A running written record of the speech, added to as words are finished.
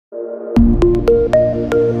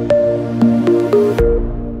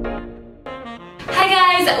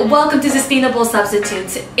welcome to Sustainable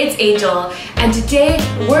Substitutes. It's Angel, and today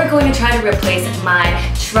we're going to try to replace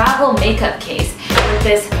my travel makeup case with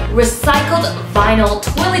this recycled vinyl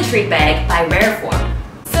toiletry bag by Rareform.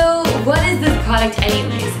 So what is this product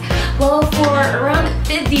anyways? Well, for around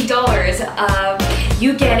 $50,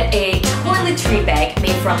 you get a toiletry bag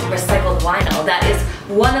made from recycled vinyl that is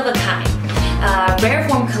one of a kind.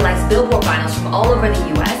 Rareform collects BILLBOARD vinyls from all over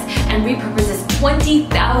the US and repurposes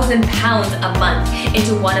 20,000 pounds a month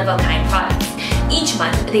into one-of-a-kind products. Each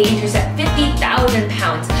month, they intercept 50,000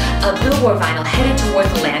 pounds of BILLBOARD vinyl headed towards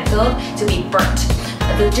the landfill to be burnt.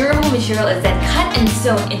 The durable material is then cut and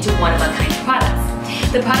sewn into one-of-a-kind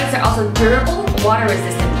products. The products are also durable,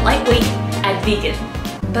 water-resistant, lightweight, and vegan.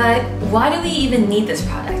 But why do we even need this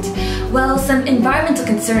product? Well, some environmental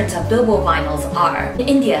concerns of BILLBOARD vinyls are: in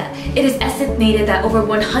India, it is estimated that over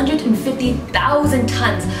 150,000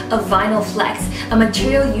 tons of vinyl flex, a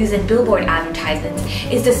material used in billboard advertisements,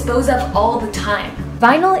 is disposed of all the time.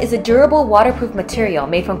 Vinyl is a durable, waterproof material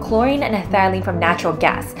made from chlorine and ethylene from natural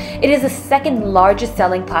gas. It is the second largest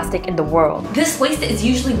selling plastic in the world. This waste is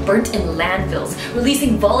usually burnt in landfills,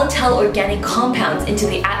 releasing volatile organic compounds into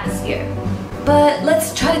the atmosphere. But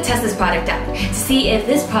let's try to test this product out to see if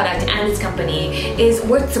this product and this company is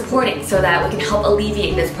worth supporting so that we can help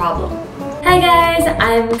alleviate this problem. Hi guys,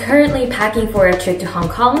 I'm currently packing for a trip to Hong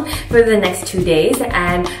Kong for the next 2 days,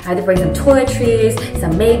 and I have to bring some toiletries,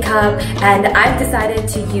 some makeup, and I've decided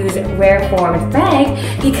to use Rareform's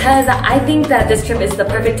bag because I think that this trip is the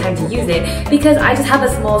perfect time to use it because I just have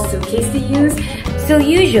a small suitcase to use. So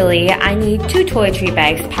usually I need 2 toiletry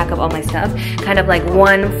bags to pack up all my stuff, kind of like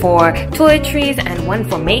one for toiletries and one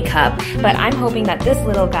for makeup, but I'm hoping that this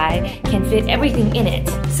little guy can fit everything in it.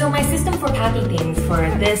 So my system for packing things for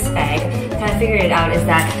this bag, kind of figured it out, is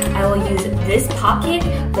that I will use this pocket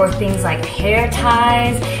for things like hair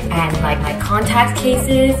ties and like my contact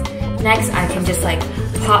cases. Next, I can just like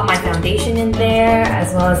pop my foundation in there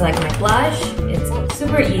as well as like my blush. It's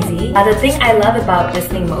super easy. The thing I love about this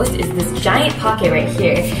thing most is this giant pocket right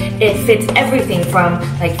here. It fits everything from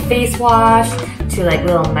like face wash to like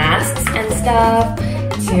little masks and stuff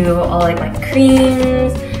to all like my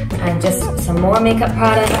creams and just some more makeup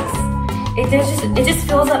products. It just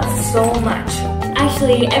fills up so much.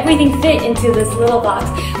 Actually, everything fit into this little box,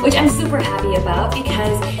 which I'm super happy about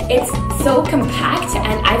because it's so compact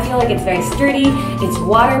and I feel like it's very sturdy, it's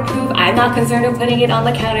waterproof, I'm not concerned with putting it on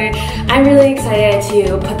the counter. I'm really excited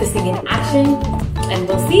to put this thing in action and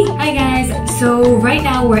we'll see. Hi guys, so right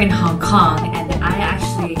now we're in Hong Kong and I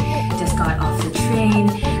actually just got off the train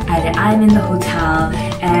and I'm in the hotel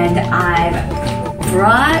and I've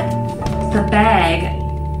brought the bag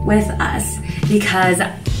with us because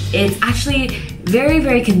it's actually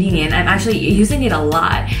very convenient. I'm actually using it a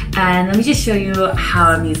lot, and let me just show you how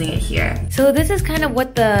I'm using it here. So this is kind of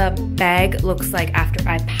what the bag looks like after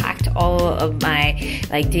I packed all of my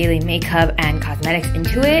like daily makeup and cosmetics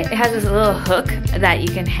into it. It has this little hook that you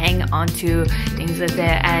can hang onto things with it,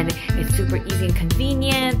 and it's super easy and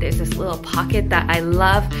convenient. There's this little pocket that I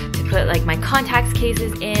love to put like my contacts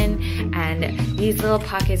cases in, and these little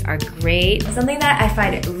pockets are great. Something that I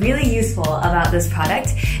find really useful about this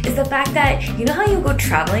product is the fact that, you know how you go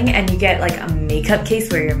traveling and you get like a makeup case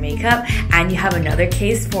for your makeup and you have another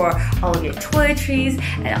case for all of your toiletries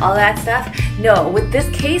and all that stuff? No, with this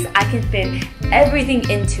case I can fit everything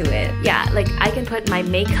into it. Yeah, like I can put my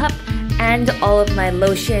makeup and all of my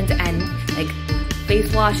lotions and like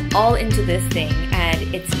face wash all into this thing, and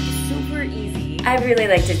it's super easy. I really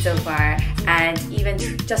liked it so far, and even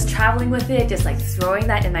just traveling with it, just like throwing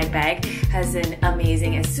that in my bag has been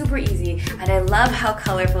amazing and super easy, and I love how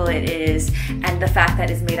colorful it is, and the fact that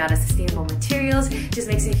it's made out of sustainable materials just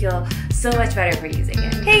makes me feel so much better for using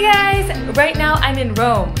it. Hey guys, right now I'm in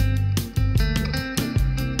Rome.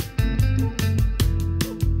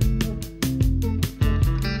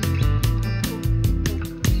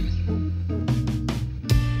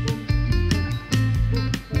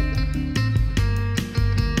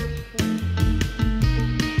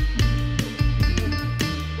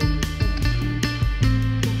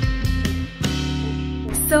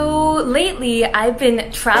 So lately I've been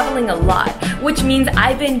traveling a lot, which means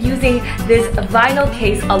I've been using this vinyl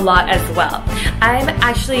case a lot as well. I'm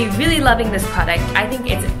actually really loving this product. I think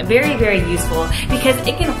it's very useful because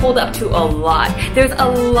it can hold up to a lot. There's a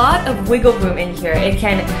lot of wiggle room in here. It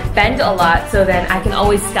can bend a lot, so then I can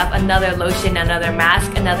always stuff another lotion, another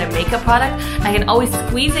mask, another makeup product. I can always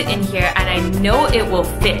squeeze it in here and I know it will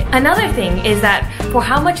fit. Another thing is that for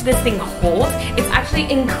how much this thing holds, it's actually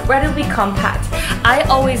incredibly compact. I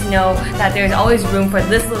always know that there's always room for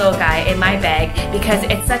this little guy in my bag because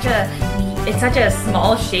it's such a it's such a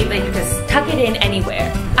small shape that you can just tuck it in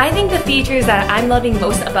anywhere. I think the features that I'm loving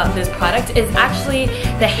most about this product is actually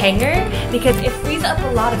the hanger, because it frees up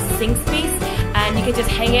a lot of sink space and you can just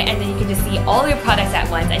hang it and then you can just see all your products at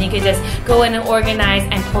once and you can just go in and organize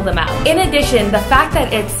and pull them out. In addition, the fact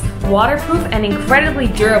that it's waterproof and incredibly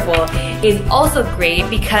durable is also great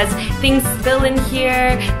because things spill in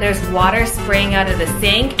here, there's water spraying out of the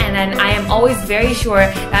sink, and then I am always very sure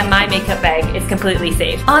that my makeup bag is completely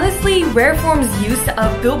safe. Honestly, Rareform's use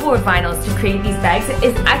of BILLBOARD vinyls to create these bags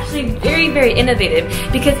is actually very innovative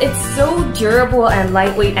because it's so durable and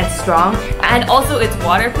lightweight and strong, and also it's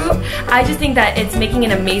waterproof. I just think that it's making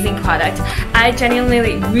an amazing product. I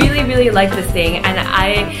genuinely really like this thing, and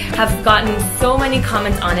I have gotten so many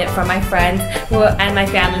comments on it from my friends and my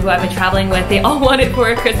family who I've been traveling with. They all want it for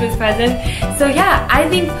a Christmas present. So yeah, I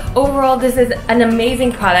think overall this is an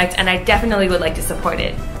amazing product and I definitely would like to support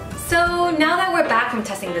it. So now that we're back from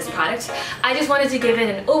testing this product, I just wanted to give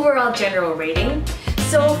it an overall general rating.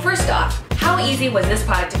 So first off, how easy was this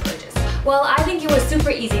product to purchase? Well, I think it was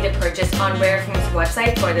super easy to purchase on Rareform's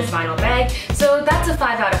website for this vinyl bag, so that's a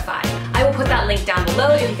 5 out of 5. I will put that link down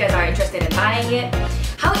below if you guys are interested in buying it.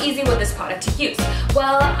 How easy was this product to use?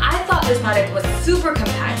 Well, I thought this product was super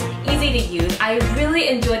compact, easy to use. I really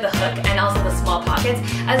enjoyed the hook and also the small pockets,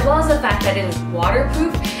 as well as the fact that it is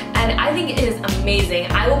waterproof, and I think it is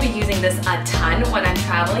amazing. I will be using this a ton when I'm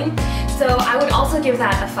traveling, so I would also give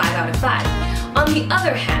that a 5 out of 5. On the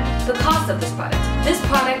other hand, the cost of this product. This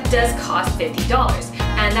product does cost $50,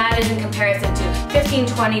 and that is in comparison to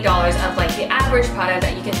 $15–20 of like the average product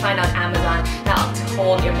that you can find on Amazon that'll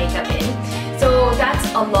hold your makeup in. So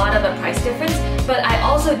that's a lot of a price difference, but I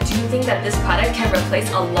also do think that this product can replace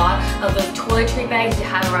a lot of those toiletry bags you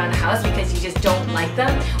have around the house because you just don't like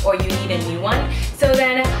them or you need a new one. So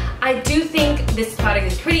then I do think this product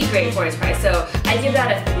is pretty great for its price, so I give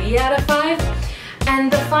that a 3 out of 5.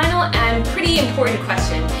 And the final and pretty important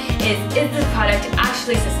question is this product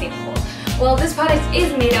actually sustainable? Well, this product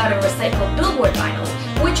is made out of recycled BILLBOARD vinyls,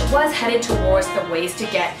 which was headed towards the waste to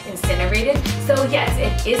get incinerated. So yes,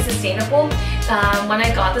 it is sustainable. When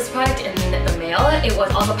I got this product in the mail, it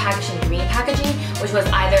was also packaged in green packaging, which was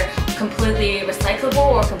either completely recyclable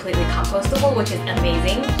or completely compostable, which is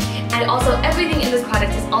amazing. And also everything in this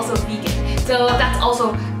product is also vegan, so that's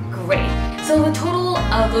also great. So the total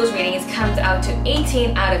of those ratings comes out to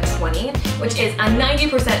 18 out of 20, which is a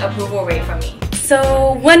 90% approval rate from me.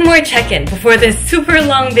 So one more check-in before this super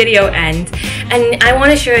long video ends, and I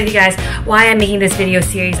want to share with you guys why I'm making this video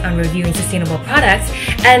series on reviewing sustainable products,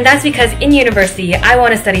 and that's because in university I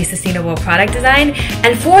want to study sustainable product design,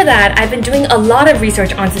 and for that I've been doing a lot of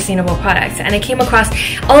research on sustainable products, and I came across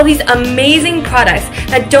all these amazing products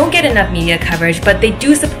that don't get enough media coverage, but they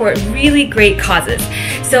do support really great causes.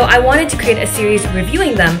 So I wanted to create a series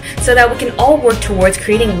reviewing them so that we can all work towards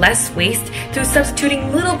creating less waste through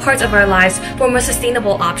substituting little parts of our lives for more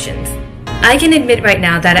sustainable options. I can admit right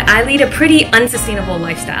now that I lead a pretty unsustainable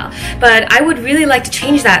lifestyle, but I would really like to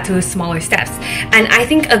change that through smaller steps. And I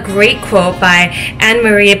think a great quote by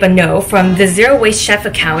Anne-Marie Bonneau from the Zero Waste Chef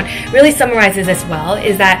account really summarizes this well,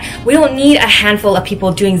 is that we don't need a handful of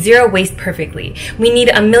people doing zero waste perfectly. We need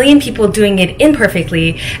 1 million people doing it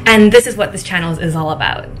imperfectly, and this is what this channel is all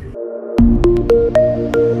about.